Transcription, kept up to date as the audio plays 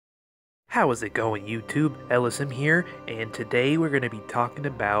How is it going, YouTube? Ellison here, and today we're going to be talking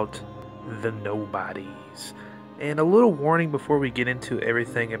about the Nobodies. And a little warning before we get into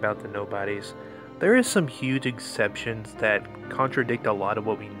everything about the Nobodies. There is some huge exceptions that contradict a lot of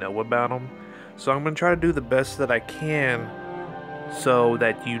what we know about them. So I'm going to try to do the best that I can so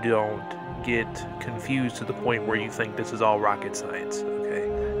that you don't get confused to the point where you think this is all rocket science. Okay,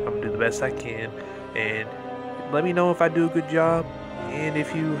 I'm going to do the best I can, and let me know if I do a good job. And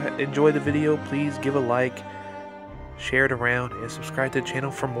if you enjoy the video, please give a like, share it around, and subscribe to the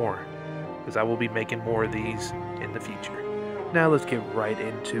channel for more, because I will be making more of these in the future. Now let's get right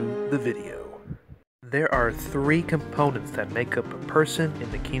into the video. There are three components that make up a person in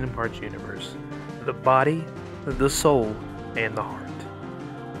the Kingdom Hearts universe: the body, the soul, and the heart.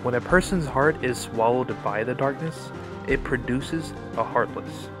 When a person's heart is swallowed by the darkness, it produces a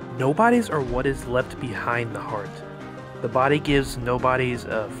heartless. Nobodies are what is left behind the heart. The body gives Nobodies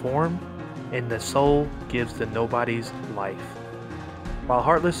a form, and the soul gives the Nobodies life. While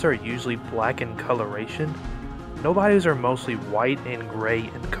Heartless are usually black in coloration, Nobodies are mostly white and gray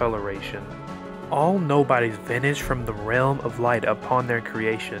in coloration. All Nobodies vanish from the realm of light upon their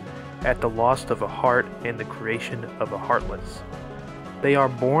creation, at the loss of a heart and the creation of a Heartless. They are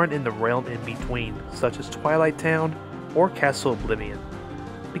born in the realm in between, such as Twilight Town or Castle Oblivion.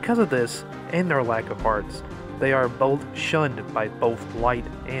 Because of this, and their lack of hearts, they are both shunned by both light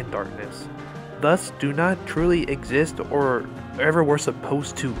and darkness, thus do not truly exist or ever were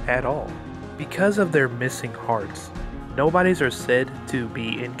supposed to at all. Because of their missing hearts, Nobodies are said to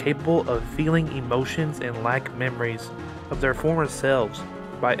be incapable of feeling emotions and lack memories of their former selves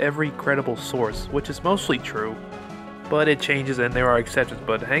by every credible source, which is mostly true, but it changes and there are exceptions.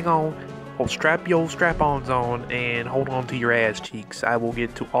 But hang on, strap your strap-ons on and hold on to your ass cheeks. I will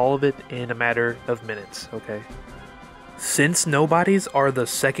get to all of it in a matter of minutes, okay? Since Nobodies are the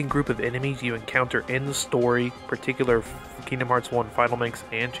second group of enemies you encounter in the story, particular Kingdom Hearts 1 Final Mix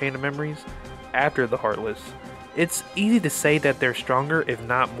and Chain of Memories, after the Heartless, it's easy to say that they're stronger, if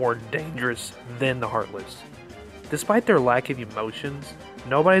not more dangerous, than the Heartless. Despite their lack of emotions,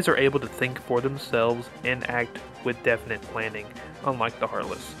 Nobodies are able to think for themselves and act with definite planning, unlike the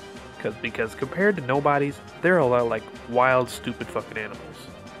Heartless. Because compared to Nobodies, they're a lot like wild, stupid fucking animals.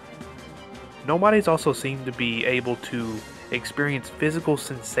 Nobodies also seem to be able to experience physical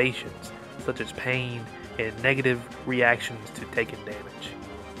sensations, such as pain and negative reactions to taking damage.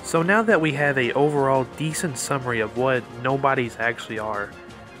 So now that we have a overall decent summary of what Nobodies actually are,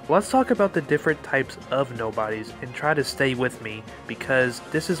 let's talk about the different types of Nobodies and try to stay with me, because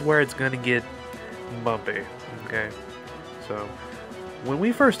this is where it's gonna get bumpy, okay? So, when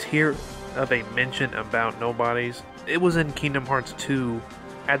we first hear of a mention about Nobodies, it was in Kingdom Hearts 2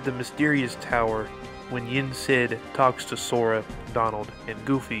 at the Mysterious Tower when Yin Sid talks to Sora, Donald, and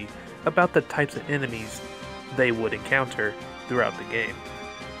Goofy about the types of enemies they would encounter throughout the game.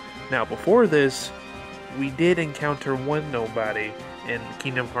 Now before this, we did encounter one Nobody in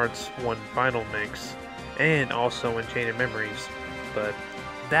Kingdom Hearts 1 Final Mix and also in Chain of Memories, but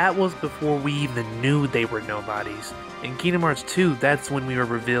that was before we even knew they were Nobodies. In Kingdom Hearts 2, that's when we were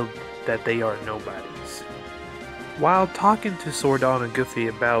revealed that they are Nobodies. While talking to Sordon and Goofy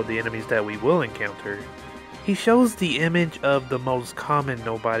about the enemies that we will encounter, he shows the image of the most common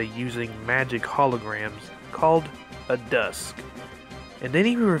Nobody using magic holograms called a Dusk. And then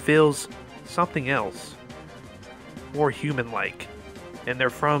he reveals something else, more human-like, and they're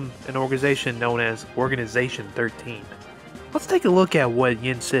from an organization known as Organization 13. Let's take a look at what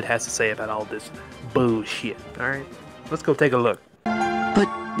Yin Sid has to say about all this bullshit, alright? Let's go take a look.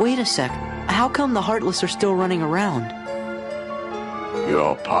 But wait a sec, how come the Heartless are still running around?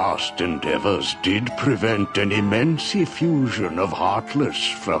 Your past endeavors did prevent an immense effusion of Heartless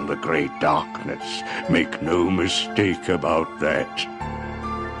from the Great Darkness. Make no mistake about that.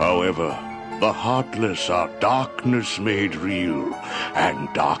 However, the Heartless are darkness made real,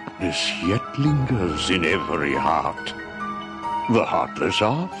 and darkness yet lingers in every heart. The Heartless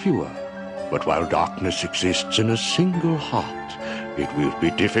are fewer, but while darkness exists in a single heart, it will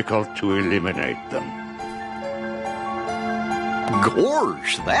be difficult to eliminate them.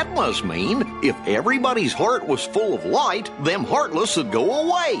 Gorge, that must mean if everybody's heart was full of light, them Heartless would go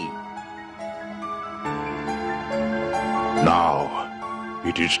away. Now,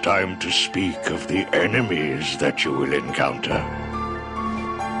 it is time to speak of the enemies that you will encounter.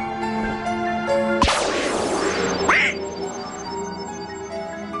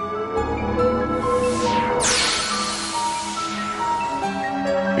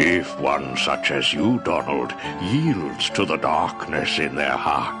 If one such as you, Donald, yields to the darkness in their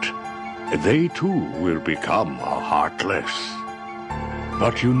heart, they too will become a Heartless.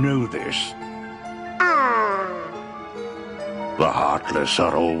 but you know this. The Heartless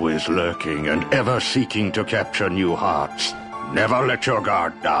are always lurking and ever seeking to capture new hearts. Never let your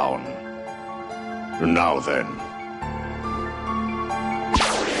guard down. Now then.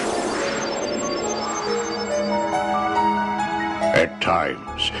 At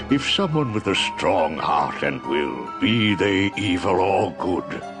times, if someone with a strong heart and will, be they evil or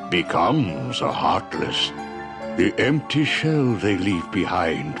good, becomes a Heartless, the empty shell they leave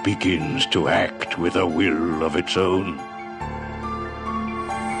behind begins to act with a will of its own.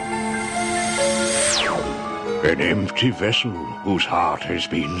 An empty vessel whose heart has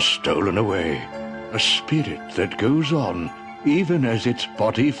been stolen away. A spirit that goes on even as its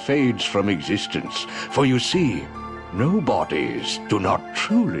body fades from existence. For you see, nobodies do not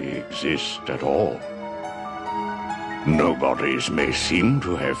truly exist at all. Nobodies may seem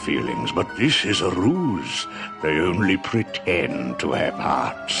to have feelings, but this is a ruse. They only pretend to have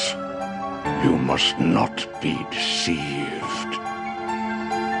hearts. You must not be deceived.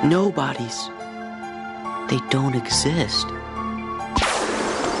 Nobodies. They don't exist.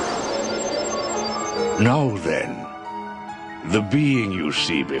 Now then, the being you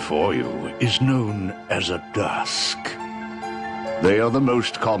see before you is known as a dusk. They are the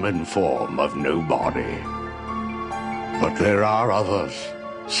most common form of nobody. But there are others,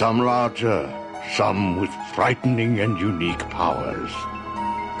 some larger, some with frightening and unique powers.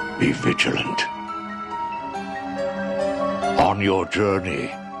 Be vigilant. On your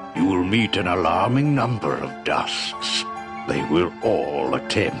journey, you will meet an alarming number of dusks. They will all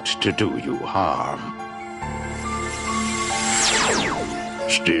attempt to do you harm.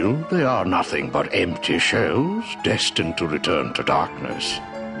 Still, they are nothing but empty shells, destined to return to darkness.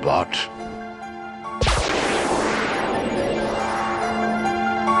 But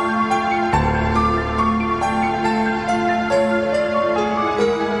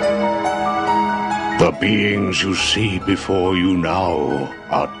the beings you see before you now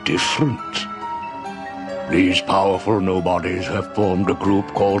are different. These powerful nobodies have formed a group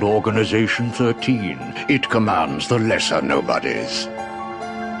called Organization 13. It commands the lesser nobodies.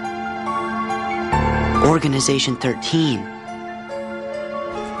 Organization 13.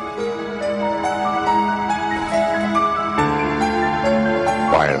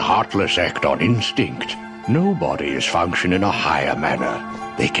 While Heartless act on instinct, nobodies function in a higher manner.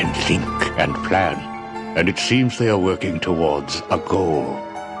 They can think and plan, and it seems they are working towards a goal.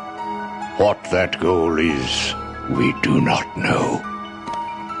 What that goal is, we do not know.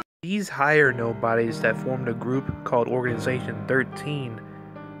 These higher nobodies that formed a group called Organization 13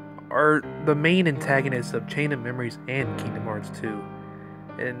 are the main antagonists of Chain of Memories and Kingdom Hearts 2.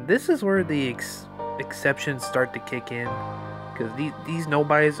 And this is where the exceptions start to kick in, because these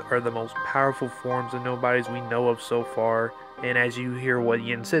nobodies are the most powerful forms of nobodies we know of so far, and as you hear what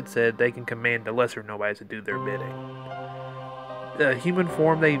Yin Sid said, they can command the lesser nobodies to do their bidding. The human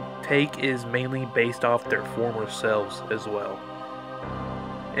form they take is mainly based off their former selves as well.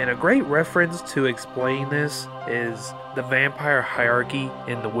 And a great reference to explain this is the vampire hierarchy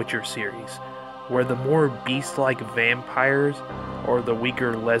in the Witcher series, where the more beast-like vampires are the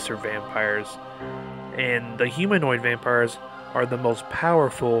weaker, lesser vampires, and the humanoid vampires are the most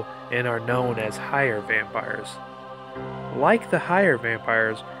powerful and are known as higher vampires. Like the higher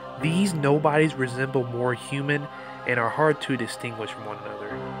vampires, these nobodies resemble more human and are hard to distinguish from one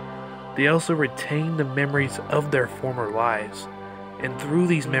another. They also retain the memories of their former lives, and through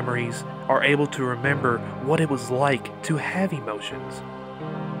these memories are able to remember what it was like to have emotions,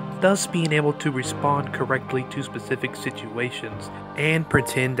 thus being able to respond correctly to specific situations and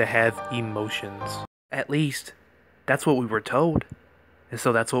pretend to have emotions. At least, that's what we were told, and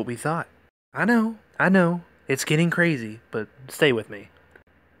so that's what we thought. I know, it's getting crazy, but stay with me.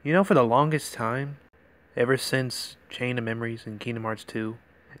 You know, for the longest time, ever since Chain of Memories and Kingdom Hearts 2,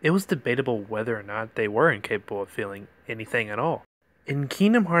 it was debatable whether or not they were incapable of feeling anything at all. In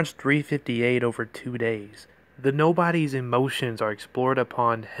Kingdom Hearts 358 over 2 days, the Nobodies' emotions are explored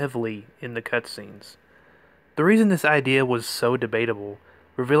upon heavily in the cutscenes. The reason this idea was so debatable,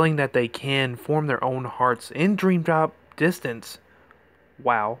 revealing that they can form their own hearts in Dream Drop distance,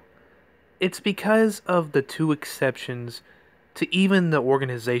 wow, it's because of the two exceptions to even the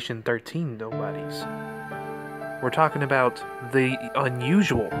Organization 13 Nobodies. We're talking about the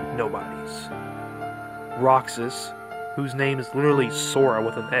unusual Nobodies. Roxas, whose name is literally Sora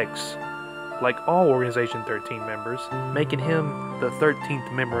with an X, like all Organization 13 members, making him the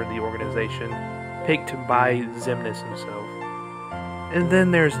 13th member of the organization, picked by Xemnas himself. And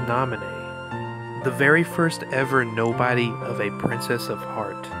then there's Naminé, the very first ever nobody of a Princess of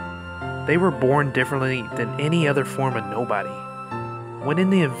Heart. They were born differently than any other form of nobody. When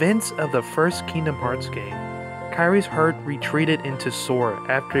in the events of the first Kingdom Hearts game, Kairi's heart retreated into Sora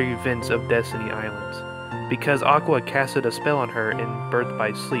after events of Destiny Islands, because Aqua casted a spell on her in Birth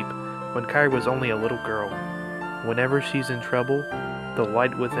by Sleep when Kairi was only a little girl. Whenever she's in trouble, the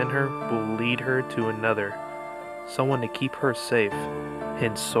light within her will lead her to another, someone to keep her safe,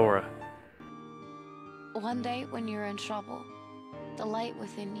 hence Sora. One day when you're in trouble, the light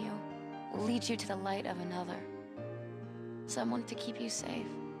within you will lead you to the light of another, someone to keep you safe.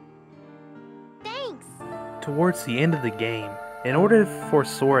 Thanks! Towards the end of the game, in order for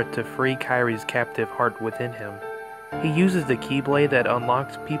Sora to free Kairi's captive heart within him, he uses the Keyblade that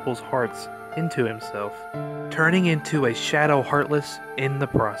unlocks people's hearts into himself, turning into a Shadow Heartless in the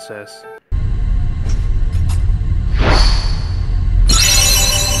process.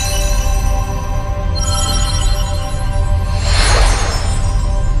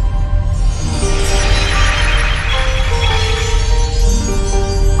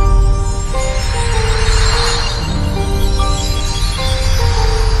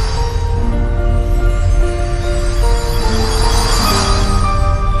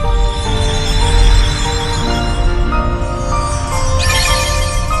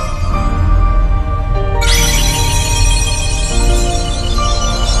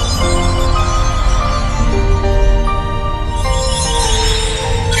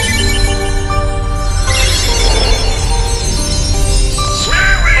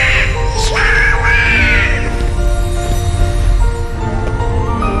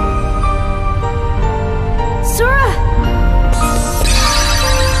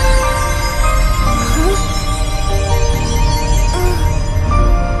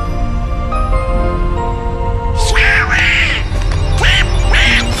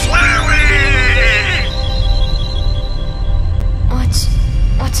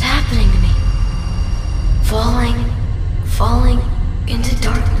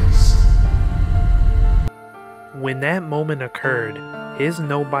 When that moment occurred, his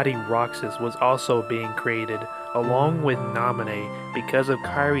Nobody Roxas was also being created along with Naminé because of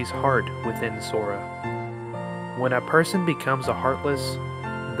Kairi's heart within Sora. When a person becomes a Heartless,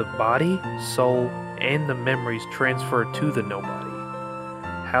 the body, soul, and the memories transfer to the Nobody.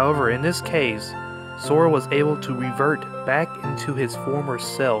 However, in this case, Sora was able to revert back into his former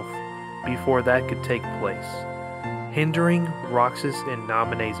self before that could take place, hindering Roxas and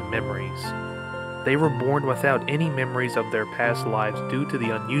Naminé's memories. They were born without any memories of their past lives due to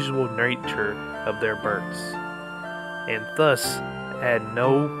the unusual nature of their births, and thus had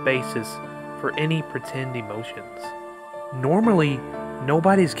no basis for any pretend emotions. Normally,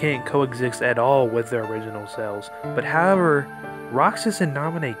 Nobodies can't coexist at all with their original selves, but however, Roxas and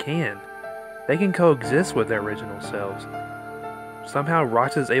Naminé can. They can coexist with their original selves. Somehow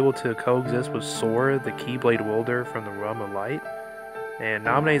Roxas is able to coexist with Sora, the Keyblade wielder from the Realm of Light, and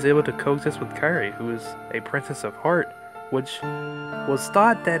Naminé is able to coexist with Kairi, who is a Princess of Heart, which was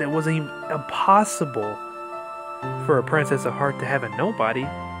thought that it wasn't even impossible for a Princess of Heart to have a Nobody,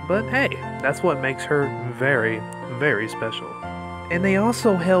 but hey, that's what makes her very, very special. And they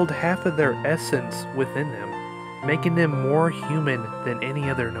also held half of their essence within them, making them more human than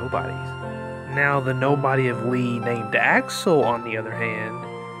any other Nobodies. Now, the Nobody of Lee named Axel, on the other hand,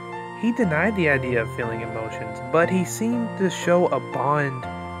 he denied the idea of feeling emotions, but he seemed to show a bond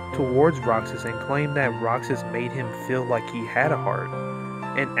towards Roxas and claimed that Roxas made him feel like he had a heart,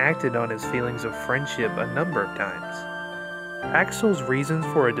 and acted on his feelings of friendship a number of times. Axel's reasons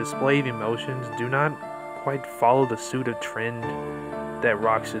for a display of emotions do not quite follow the suit of trend that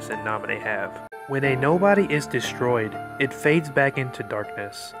Roxas and Naminé have. When a Nobody is destroyed, it fades back into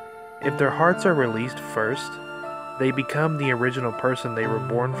darkness. If their hearts are released first, they become the original person they were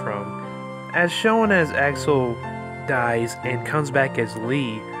born from, as shown as Axel dies and comes back as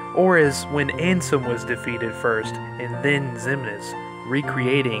Lee, or as when Ansem was defeated first and then Xemnas,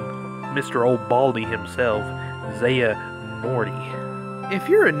 recreating Mr. Old Baldy himself, Xehanort. If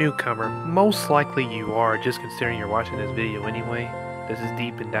you're a newcomer, most likely you are, just considering you're watching this video anyway. This is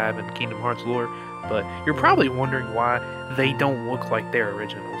deep and dive into Kingdom Hearts lore, but you're probably wondering why they don't look like their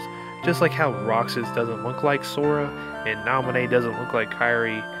originals. Just like how Roxas doesn't look like Sora and Naminé doesn't look like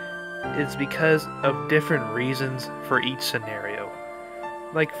Kairi, it's because of different reasons for each scenario.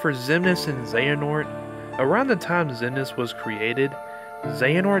 Like for Xemnas and Xehanort, around the time Xemnas was created,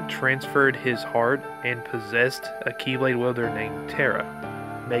 Xehanort transferred his heart and possessed a Keyblade wielder named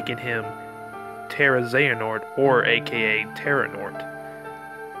Terra, making him Terra Xehanort, or aka Terranort,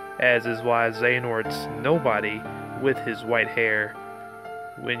 as is why Xehanort's Nobody, with his white hair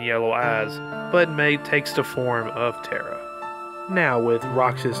and yellow eyes, but takes the form of Terra. Now with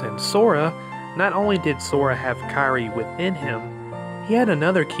Roxas and Sora, not only did Sora have Kairi within him, he had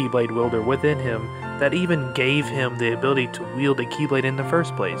another Keyblade wielder within him that even gave him the ability to wield a Keyblade in the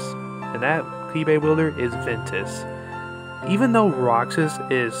first place, and that Keyblade wielder is Ventus. Even though Roxas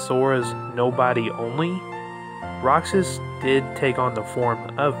is Sora's nobody only, Roxas did take on the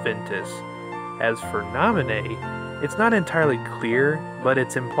form of Ventus. As for Naminé, it's not entirely clear, but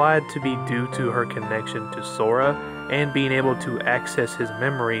it's implied to be due to her connection to Sora and being able to access his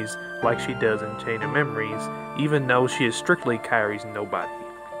memories like she does in Chain of Memories, even though she is strictly Kairi's nobody.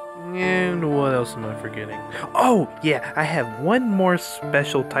 And what else am I forgetting? Oh, yeah, I have one more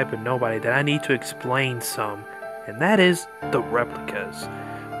special type of nobody that I need to explain some, and that is the replicas.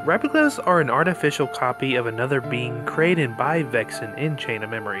 Replicas are an artificial copy of another being created by Vexen in Chain of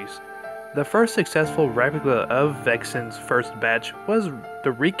Memories. The first successful replica of Vexen's first batch was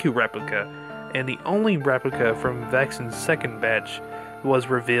the Riku replica, and the only replica from Vexen's second batch was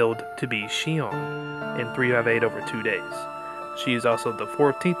revealed to be Xion in 358 over 2 days. She is also the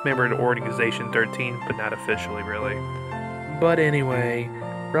 14th member of Organization 13, but not officially really. But anyway,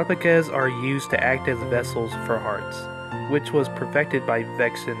 replicas are used to act as vessels for hearts, which was perfected by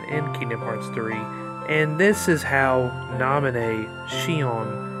Vexen in Kingdom Hearts 3, and this is how Naminé,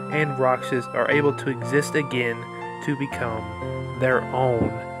 Xion, and Roxas are able to exist again to become their own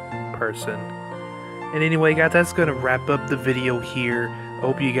person. And anyway guys, that's going to wrap up the video here.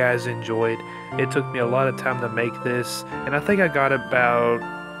 Hope you guys enjoyed. It took me a lot of time to make this, and I think I've gone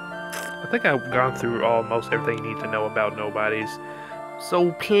through almost everything you need to know about Nobodies.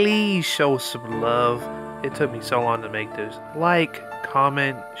 So please show some love. It took me so long to make this. Like,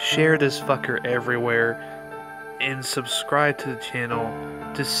 comment, share this fucker everywhere, and subscribe to the channel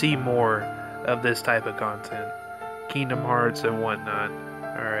to see more of this type of content. Kingdom Hearts and whatnot.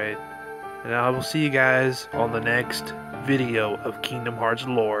 Alright. And I will see you guys on the next video of Kingdom Hearts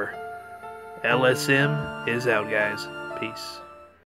lore. LSM is out, guys. Peace.